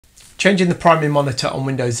Changing the primary monitor on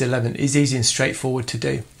Windows 11 is easy and straightforward to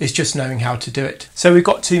do. It's just knowing how to do it. So we've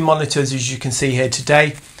got two monitors, as you can see here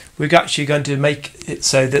today. We're actually going to make it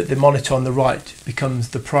so that the monitor on the right becomes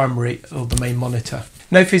the primary or the main monitor.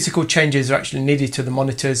 No physical changes are actually needed to the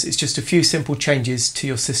monitors. It's just a few simple changes to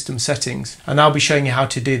your system settings. And I'll be showing you how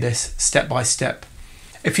to do this step by step.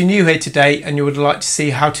 If you're new here today and you would like to see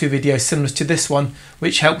how-to videos similar to this one,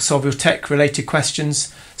 which helps solve your tech-related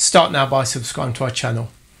questions, start now by subscribing to our channel.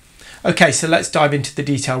 Okay, so let's dive into the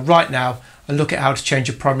detail right now and look at how to change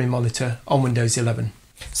your primary monitor on Windows 11.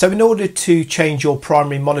 So in order to change your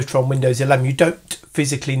primary monitor on Windows 11, you don't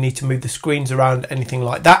physically need to move the screens around, anything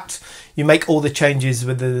like that. You make all the changes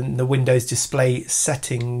within the Windows display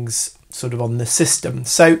settings sort of on the system.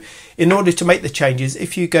 So in order to make the changes,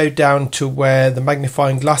 if you go down to where the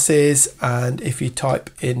magnifying glass is and if you type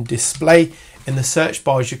in display in the search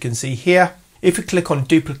bar, as you can see here, if you click on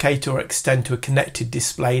duplicate or extend to a connected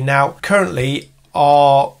display, now currently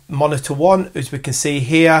our monitor 1, as we can see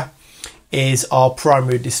here, is our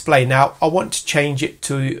primary display. Now I want to change it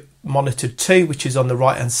to monitor 2, which is on the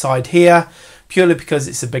right hand side here, purely because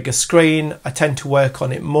it's a bigger screen. I tend to work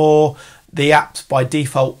on it more. The apps by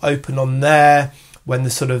default open on there when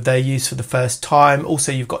they're used for the first time.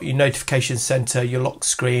 Also, you've got your notification center, your lock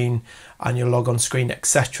screen and your log on screen,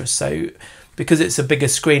 etc. So because it's a bigger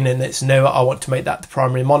screen and it's newer, I want to make that the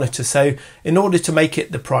primary monitor. So in order to make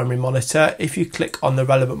it the primary monitor, if you click on the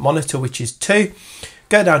relevant monitor, which is 2,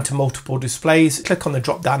 go down to multiple displays, click on the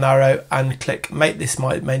drop down arrow and click make this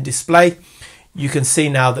my main display. You can see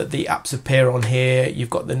now that the apps appear on here. You've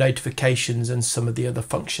got the notifications and some of the other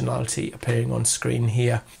functionality appearing on screen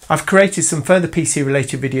here. I've created some further PC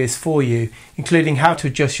related videos for you, including how to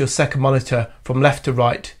adjust your second monitor from left to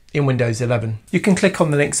right in Windows 11. You can click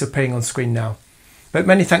on the links appearing on screen now. But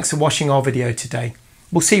many thanks for watching our video today.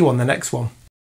 We'll see you on the next one.